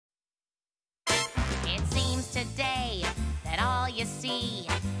today that all you see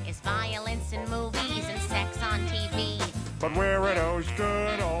is violence in movies and sex on TV. But where are those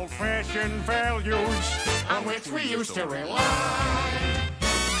good old-fashioned values on which we used to rely?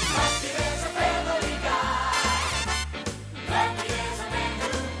 Lucky there's a family guy. Lucky there's a man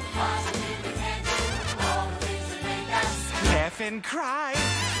who positively can do all the things that make us Laugh and cry.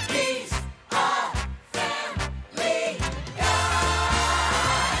 He's a family guy.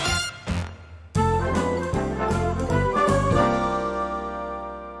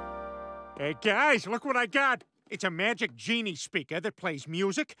 Hey, guys, look what I got. It's a magic genie speaker that plays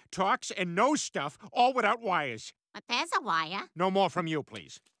music, talks, and knows stuff, all without wires. But there's a wire. No more from you,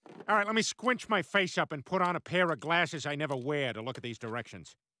 please. All right, let me squinch my face up and put on a pair of glasses I never wear to look at these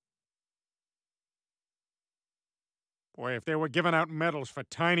directions. Boy, if they were giving out medals for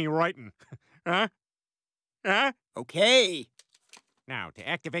tiny writing. Huh? Huh? Okay. Now, to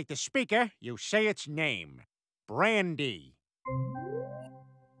activate the speaker, you say its name. Brandy.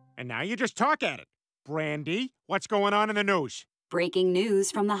 And now you just talk at it. Brandy, what's going on in the news? Breaking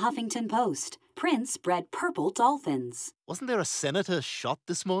news from the Huffington Post. Prince bred purple dolphins. Wasn't there a senator shot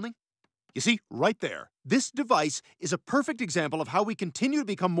this morning? You see, right there, this device is a perfect example of how we continue to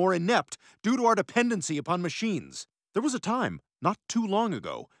become more inept due to our dependency upon machines. There was a time, not too long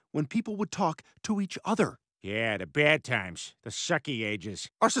ago, when people would talk to each other. Yeah, the bad times. The sucky ages.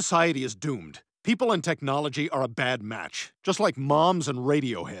 Our society is doomed. People and technology are a bad match, just like moms and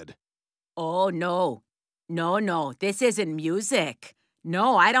Radiohead. Oh, no. No, this isn't music.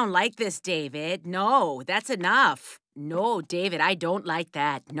 No, I don't like this, David. No, that's enough. No, David, I don't like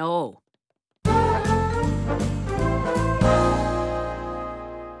that. No.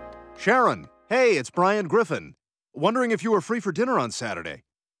 Sharon, hey, it's Brian Griffin. Wondering if you were free for dinner on Saturday.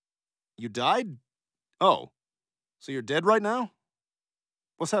 You died? Oh, so you're dead right now?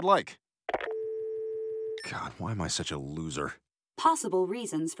 What's that like? God, why am I such a loser? Possible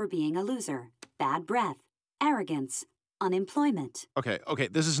reasons for being a loser. Bad breath, arrogance, unemployment. Okay,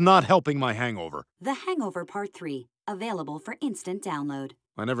 this is not helping my hangover. The Hangover Part 3, available for instant download.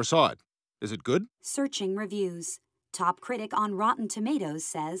 I never saw it. Is it good? Searching reviews. Top critic on Rotten Tomatoes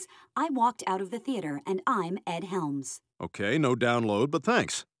says, I walked out of the theater and I'm Ed Helms. Okay, no download, but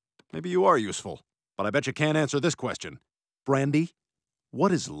thanks. Maybe you are useful. But I bet you can't answer this question. Brandy,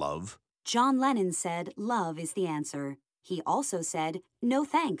 what is love? John Lennon said love is the answer. He also said, no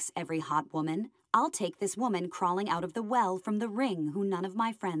thanks, every hot woman. I'll take this woman crawling out of the well from the ring who none of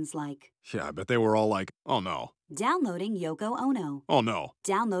my friends like. Yeah, I bet they were all like, oh no. Downloading Yoko Ono. Oh no.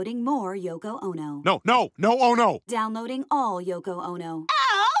 Downloading more Yoko Ono. No, oh no. Downloading all Yoko Ono.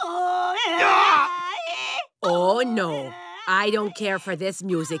 Oh, no. I don't care for this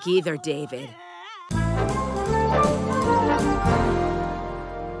music either, David.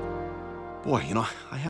 Boy, I have